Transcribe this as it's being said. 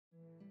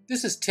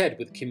This is Ted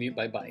with Commute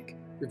by Bike,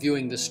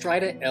 reviewing the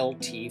Strida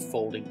LT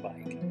Folding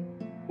Bike.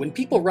 When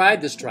people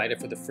ride the Strida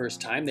for the first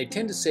time, they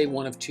tend to say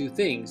one of two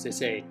things. They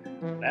say,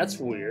 "That's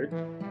weird,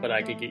 but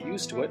I could get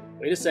used to it.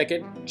 Wait a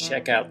second,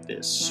 check out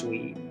this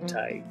sweet,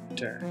 tight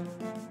turn."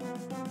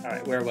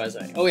 Alright, where was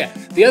I? Oh yeah,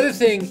 the other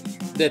thing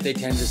that they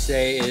tend to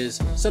say is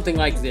something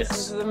like this.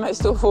 This is the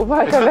most awful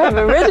bike I've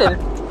ever ridden.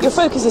 Your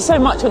focus is so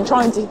much on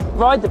trying to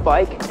ride the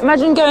bike.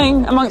 Imagine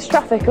going amongst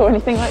traffic or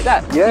anything like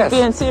that. Yes. You'd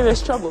be in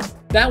serious trouble.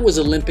 That was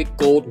Olympic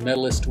gold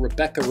medalist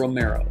Rebecca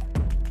Romero.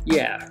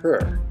 Yeah,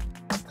 her.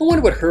 I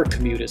wonder what her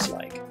commute is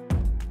like.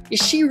 Is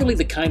she really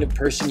the kind of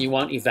person you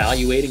want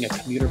evaluating a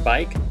commuter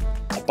bike?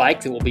 A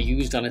bike that will be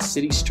used on a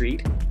city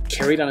street,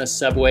 carried on a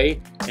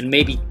subway, and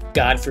maybe,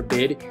 God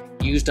forbid,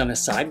 used on a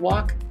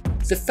sidewalk?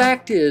 The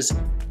fact is,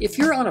 if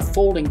you're on a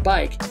folding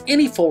bike,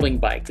 any folding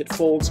bike that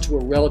folds to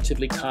a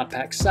relatively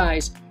compact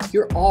size,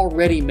 you're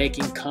already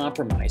making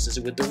compromises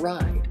with the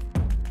ride.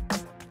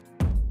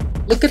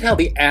 Look at how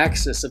the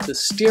axis of the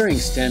steering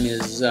stem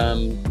is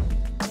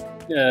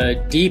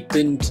deep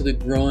into the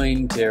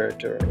groin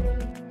territory.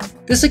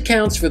 This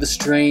accounts for the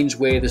strange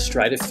way the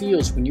Strida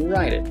feels when you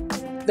ride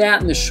it.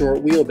 That and the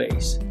short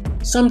wheelbase.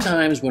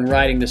 Sometimes when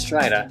riding the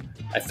Strida,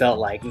 I felt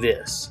like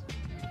this.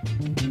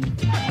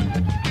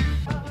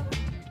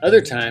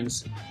 Other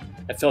times,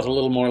 I felt a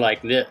little more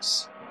like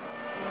this.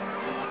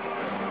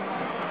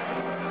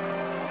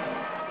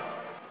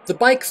 The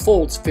bike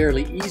folds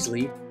fairly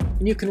easily,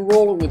 and you can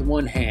roll it with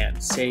one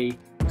hand, say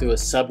through a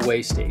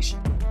subway station.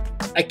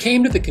 I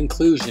came to the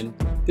conclusion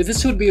that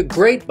this would be a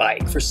great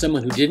bike for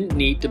someone who didn't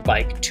need to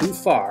bike too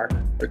far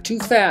or too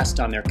fast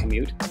on their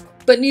commute,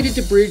 but needed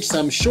to bridge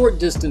some short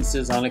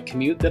distances on a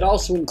commute that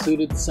also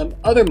included some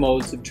other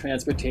modes of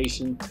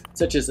transportation,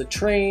 such as a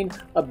train,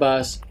 a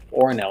bus,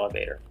 or an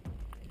elevator.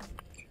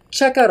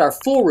 Check out our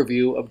full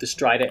review of the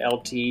Strida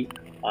LT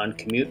on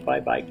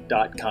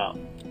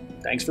commutebybike.com.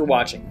 Thanks for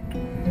watching.